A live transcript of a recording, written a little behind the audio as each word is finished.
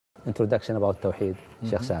introduction about Tawheed,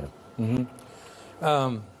 Sheikh Salim.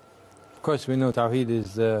 Of course, we know Tawheed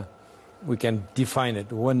is, we can define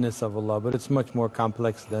it, oneness of Allah, but it's much more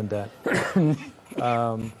complex than that.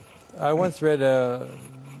 I once read an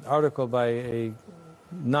article by a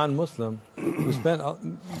non-Muslim who spent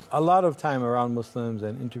a lot of time around Muslims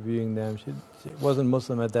and interviewing them. She wasn't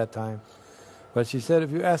Muslim at that time. But she said,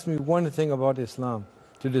 if you ask me one thing about Islam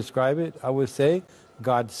to describe it, I would say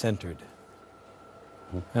God-centered.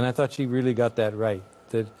 And I thought she really got that right.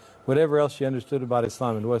 That whatever else she understood about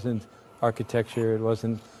Islam, it wasn't architecture, it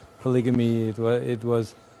wasn't polygamy, it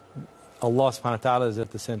was Allah subhanahu wa ta'ala is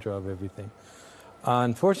at the center of everything.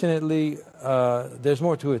 Unfortunately, there's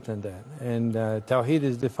more to it than that. And Tawheed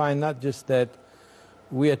is defined not just that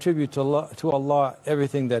we attribute to Allah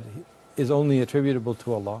everything that is only attributable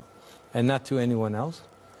to Allah and not to anyone else,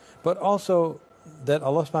 but also that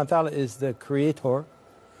Allah subhanahu wa ta'ala is the creator,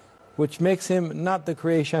 which makes Him not the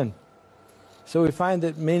creation. So we find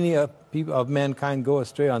that many people of mankind go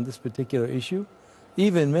astray on this particular issue,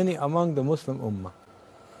 even many among the Muslim Ummah,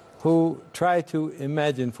 who try to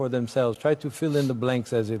imagine for themselves, try to fill in the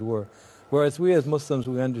blanks as it were. Whereas we as Muslims,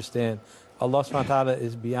 we understand Allah subhanahu wa ta'ala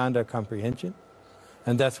is beyond our comprehension,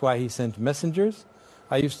 and that's why He sent messengers.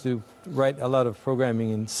 I used to write a lot of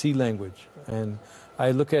programming in C language, and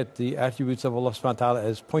I look at the attributes of Allah subhanahu wa ta'ala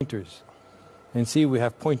as pointers. And see, we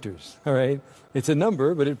have pointers, all right? It's a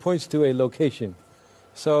number, but it points to a location.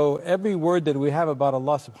 So every word that we have about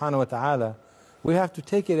Allah subhanahu wa ta'ala, we have to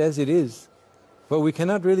take it as it is. But we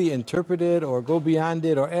cannot really interpret it or go beyond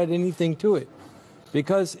it or add anything to it.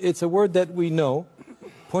 Because it's a word that we know,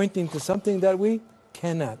 pointing to something that we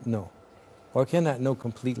cannot know, or cannot know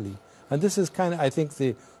completely. And this is kind of, I think,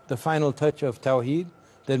 the final touch of Tawheed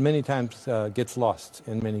that many times gets lost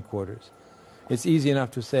in many quarters. It's easy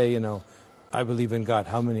enough to say, you know, I believe in God.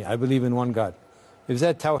 How many? I believe in one God. Is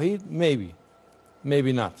that Tawheed? Maybe.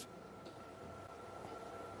 Maybe not.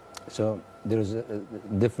 So there is a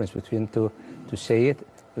difference between to say it.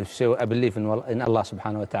 So I believe in Allah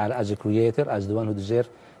subhanahu wa ta'ala as a creator, as the one who deserves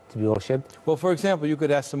to be worshipped. Well, for example, you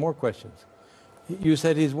could ask some more questions. You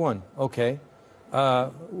said He's one. Okay.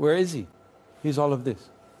 Where is He? He's all of this.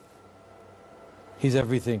 He's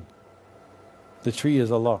everything. The tree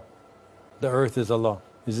is Allah. The earth is Allah.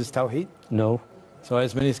 Is this Tawheed? No. So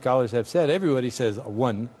as many scholars have said, everybody says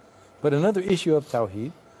one. But another issue of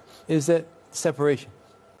Tawheed is that separation.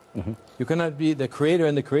 You cannot be, the creator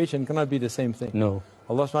and the creation cannot be the same thing. No.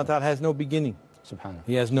 Allah subhanahu wa ta'ala has no beginning. Subhanallah.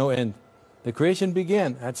 He has no end. The creation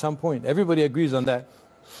began at some point. Everybody agrees on that.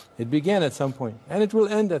 It began at some point, and it will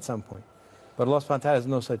end at some point. But Allah subhanahu wa ta'ala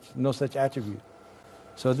has no such attribute.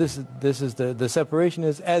 So this is the separation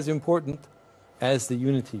is as important as the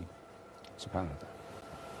unity. Subhanallah.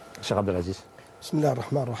 Shaykh Abdul Aziz. بسم الله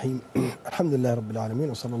الرحمن الرحيم الحمد لله رب العالمين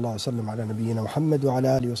وصلى الله وسلم على نبينا محمد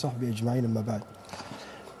وعلى آله وصحبه أجمعين أما بعد.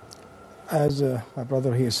 As my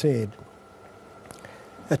brother here said,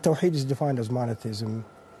 Tawheed is defined as monotheism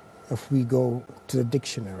if we go to the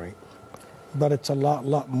dictionary, but it's a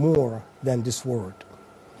lot more than this word.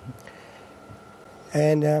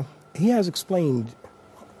 And he has explained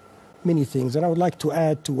many things, and I would like to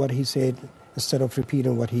add to what he said instead of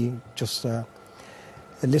repeating what he just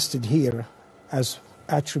listed here as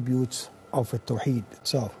attributes of the Tawheed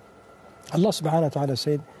itself. Allah subhanahu wa ta'ala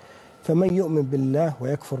said, فَمَنْ يُؤْمِن بِاللَّهِ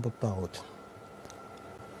وَيَكْفُرْ بِالطَّاغُوتِ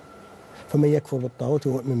فَمَنْ يَكْفُرْ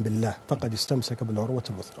بِالطَّاغُوتِ وَيُؤْمِن بِاللَّهِ فَقَدْ اسْتَمْسَكَ بِالْعُرْوَةِ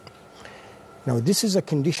الْوُثْقَى. Now this is a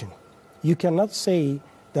condition. You cannot say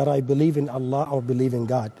that I believe in Allah or believe in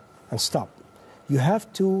God and stop. You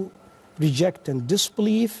have to reject and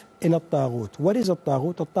disbelieve in al-Taghut. What is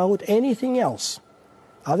al-Taghut? Al-Taghut, anything else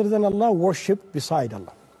other than Allah worshipped beside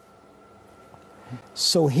Allah.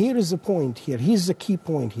 So here is the point here. Here's the key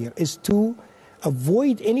point here, is to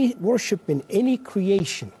avoid any worship in any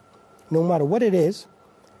creation, no matter what it is,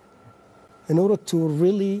 in order to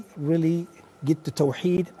really get the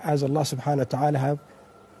Tawheed as Allah subhanahu wa ta'ala have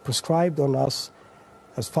prescribed on us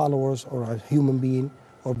as followers or as human being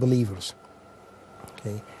or believers.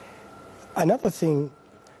 Okay. Another thing,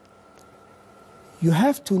 you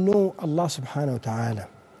have to know Allah subhanahu wa ta'ala.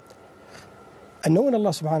 And knowing Allah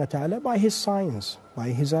subhanahu wa ta'ala by His signs, by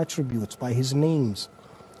His attributes, by His names,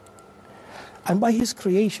 and by His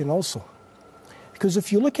creation also. Because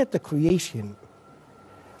if you look at the creation,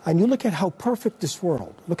 and you look at how perfect this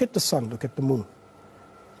world, look at the sun, look at the moon,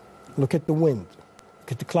 look at the wind,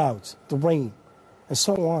 look at the clouds, the rain, and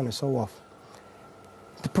so on and so forth.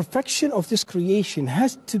 The perfection of this creation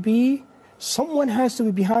has to be, someone has to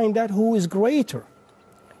be behind that who is greater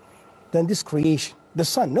than this creation. The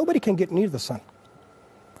sun, nobody can get near the sun.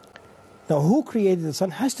 Now who created the sun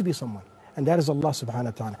has to be someone. and that is Allah subhanahu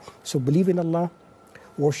wa ta'ala. So believe in Allah,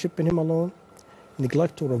 worship in Him alone,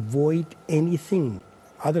 neglect or avoid anything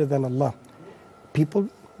other than Allah. People,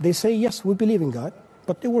 they say, yes, we believe in God,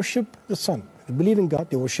 but they worship the sun. They believe in God,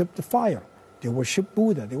 they worship the fire. They worship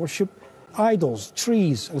Buddha, they worship idols,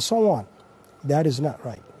 trees, and so on. That is not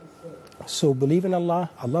right. So believe in Allah,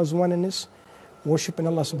 Allah's oneness, worship in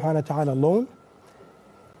Allah subhanahu wa ta'ala alone,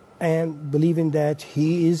 and believing that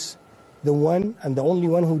He is the one and the only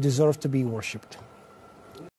one who deserves to be worshipped.